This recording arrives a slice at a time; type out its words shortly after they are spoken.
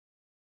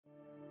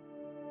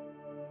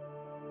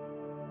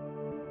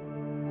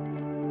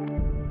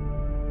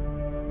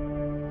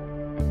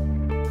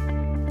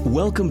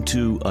Welcome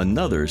to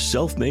another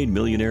Self-Made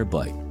Millionaire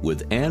Bite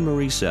with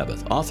Anne-Marie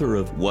Sabbath, author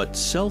of What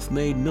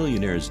Self-Made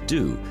Millionaires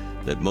Do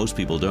That Most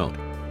People Don't.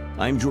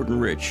 I'm Jordan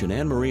Rich, and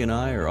Anne-Marie and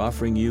I are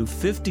offering you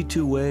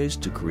 52 ways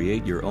to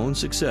create your own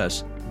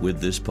success with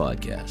this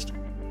podcast.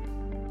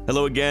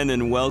 Hello again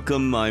and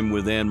welcome. I'm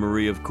with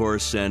Anne-Marie, of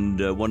course,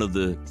 and one of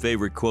the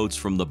favorite quotes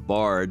from the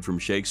Bard from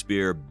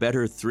Shakespeare,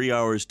 better 3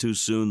 hours too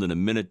soon than a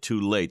minute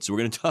too late. So we're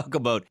going to talk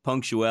about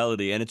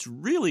punctuality, and it's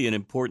really an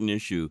important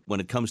issue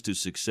when it comes to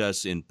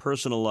success in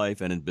personal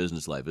life and in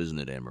business life, isn't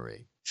it,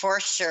 Anne-Marie?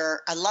 For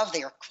sure. I love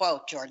your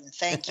quote, Jordan.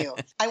 Thank you.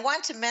 I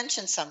want to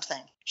mention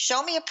something.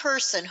 Show me a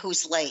person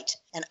who's late,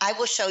 and I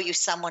will show you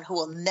someone who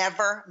will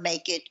never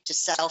make it to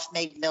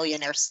self-made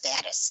millionaire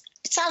status.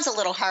 It sounds a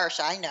little harsh,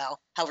 I know.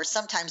 However,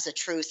 sometimes the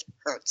truth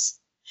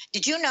hurts.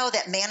 Did you know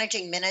that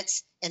managing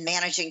minutes and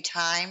managing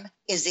time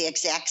is the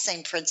exact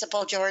same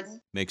principle, Jordan?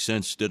 Makes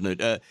sense,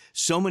 doesn't it?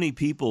 So many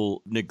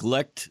people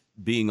neglect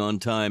being on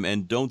time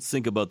and don't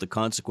think about the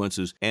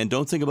consequences and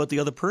don't think about the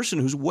other person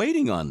who's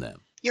waiting on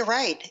them. You're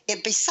right.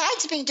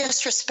 Besides being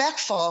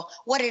disrespectful,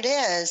 what it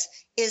is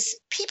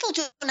people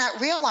do not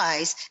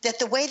realize that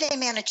the way they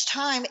manage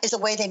time is the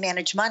way they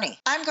manage money.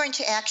 I'm going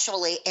to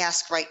actually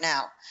ask right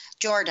now,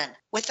 Jordan,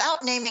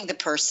 without naming the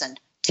person,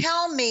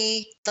 tell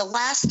me the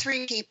last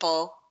three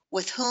people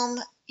with whom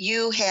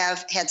you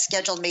have had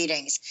scheduled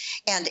meetings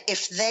and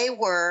if they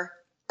were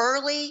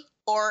early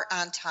or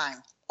on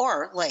time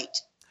or late.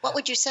 What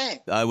would you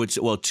say? I would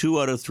say, 2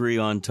 out of 3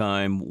 on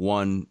time,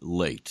 1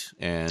 late,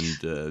 and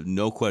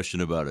no question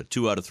about it,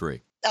 2 out of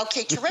 3.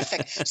 Okay,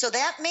 terrific. So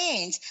that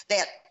means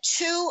that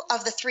 2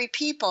 of the 3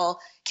 people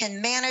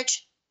can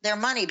manage their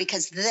money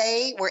because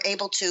they were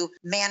able to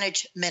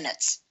manage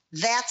minutes.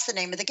 That's the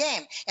name of the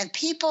game. And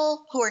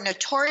people who are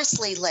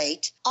notoriously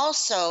late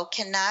also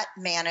cannot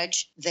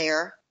manage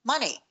their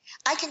money.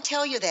 I can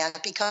tell you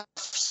that because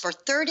for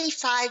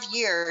 35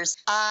 years,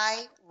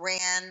 I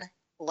ran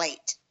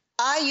late.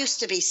 I used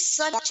to be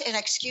such an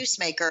excuse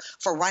maker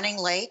for running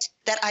late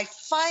that I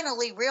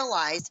finally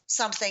realized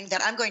something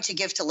that I'm going to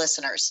give to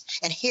listeners.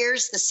 And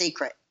here's the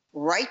secret.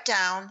 Write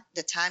down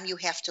the time you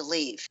have to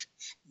leave,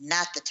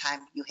 not the time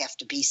you have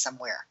to be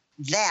somewhere.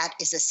 That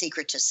is the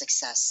secret to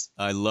success.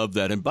 I love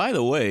that. And by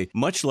the way,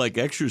 much like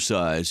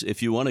exercise,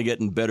 if you want to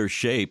get in better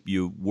shape,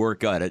 you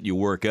work at it, you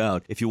work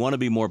out. If you want to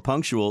be more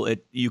punctual,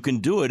 you can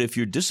do it if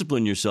you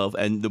discipline yourself.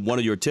 And one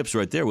of your tips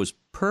right there was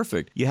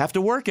perfect. You have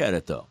to work at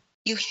it, though.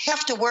 You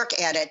have to work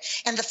at it.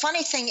 And the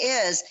funny thing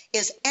is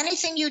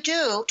anything you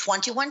do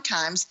 21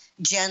 times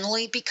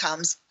generally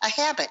becomes a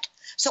habit.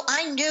 So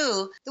I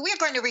knew that we were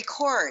going to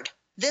record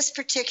this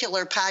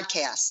particular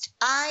podcast.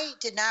 I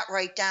did not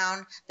write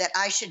down that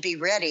I should be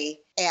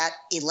ready at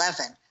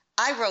 11.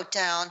 I wrote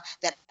down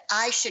that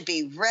I should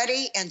be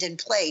ready and in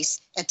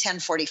place at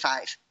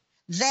 10:45.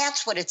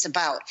 That's what it's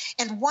about.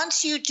 And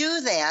once you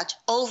do that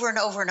over and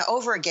over and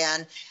over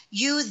again,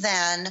 you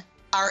then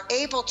are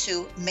able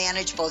to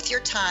manage both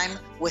your time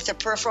with the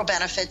peripheral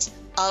benefits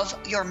of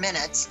your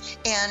minutes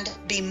and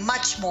be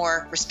much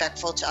more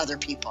respectful to other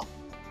people.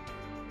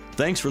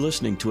 Thanks for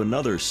listening to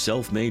another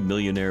Self-Made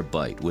Millionaire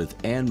Bite with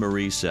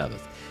Anne-Marie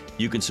Sabbath.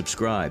 You can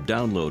subscribe,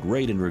 download,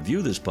 rate, and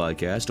review this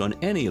podcast on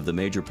any of the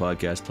major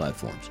podcast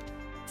platforms.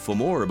 For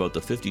more about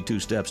the 52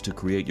 steps to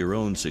create your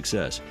own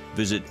success,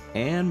 visit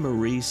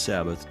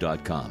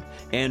annemariesabbath.com.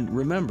 And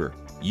remember,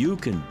 you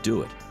can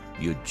do it.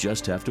 You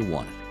just have to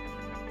want it.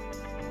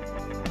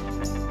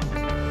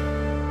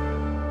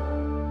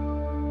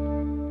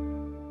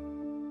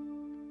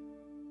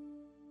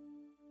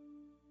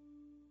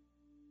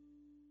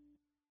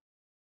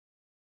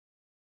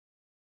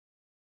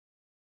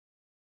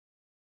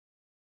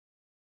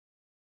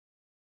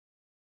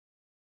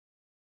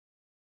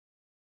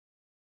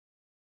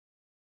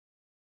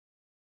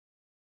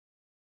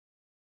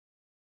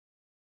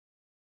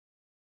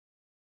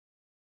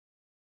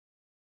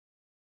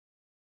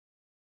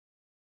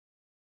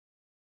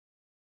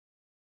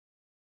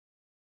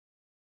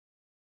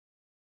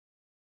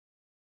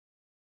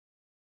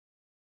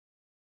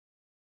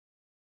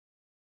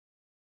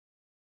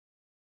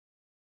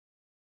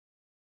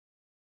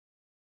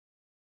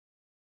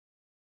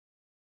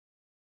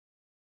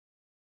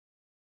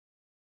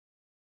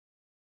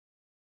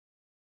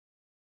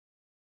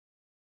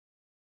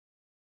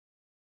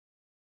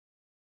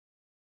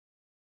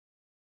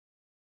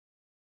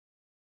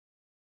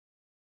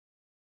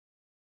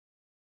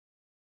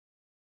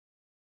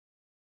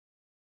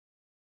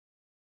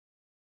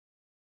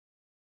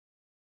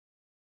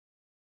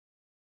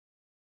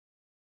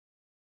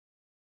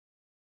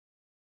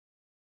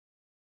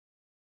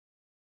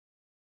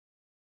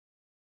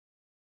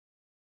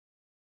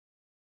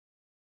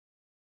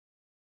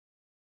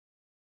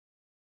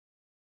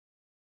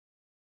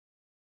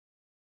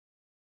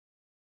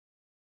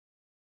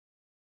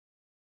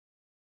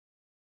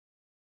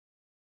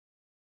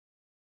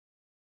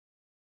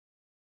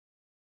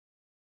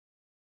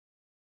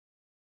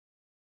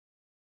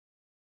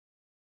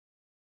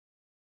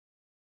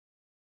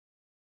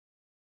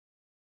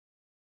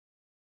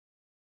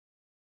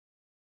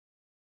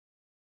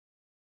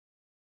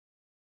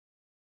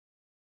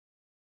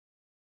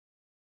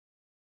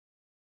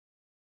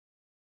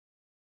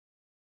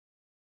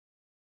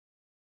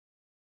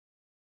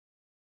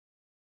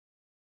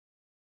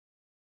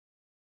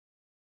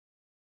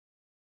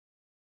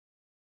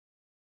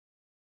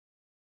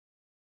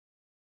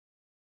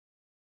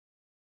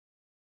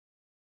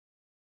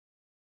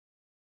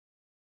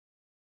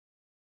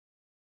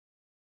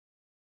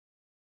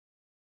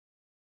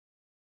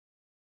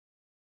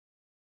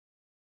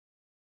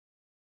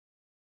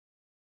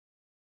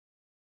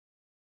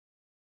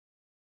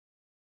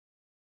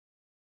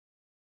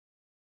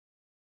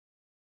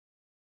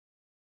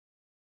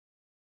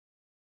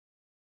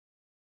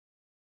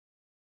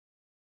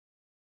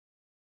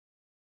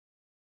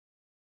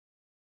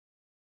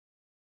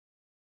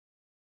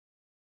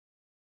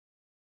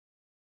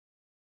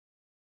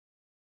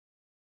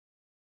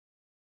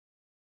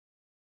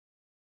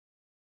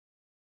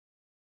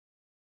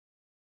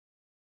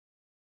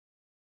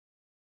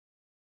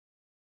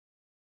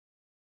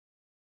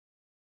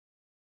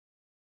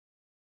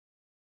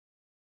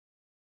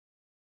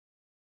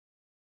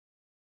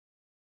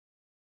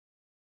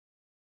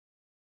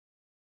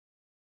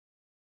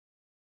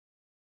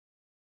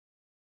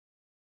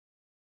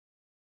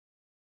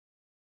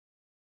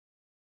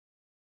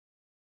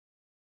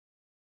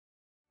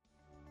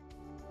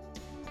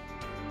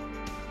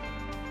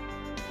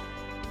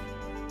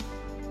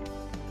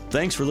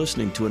 Thanks for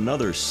listening to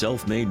another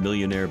Self-Made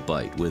Millionaire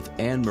Bite with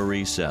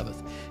Anne-Marie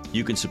Sabbath.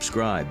 You can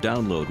subscribe,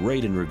 download,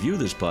 rate, and review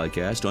this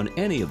podcast on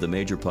any of the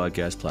major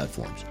podcast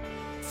platforms.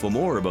 For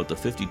more about the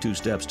 52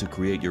 steps to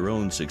create your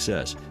own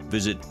success,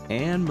 visit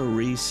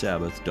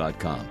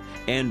AnneMarieSabbath.com.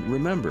 And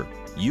remember,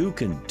 you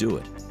can do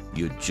it.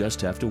 You just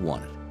have to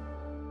want it.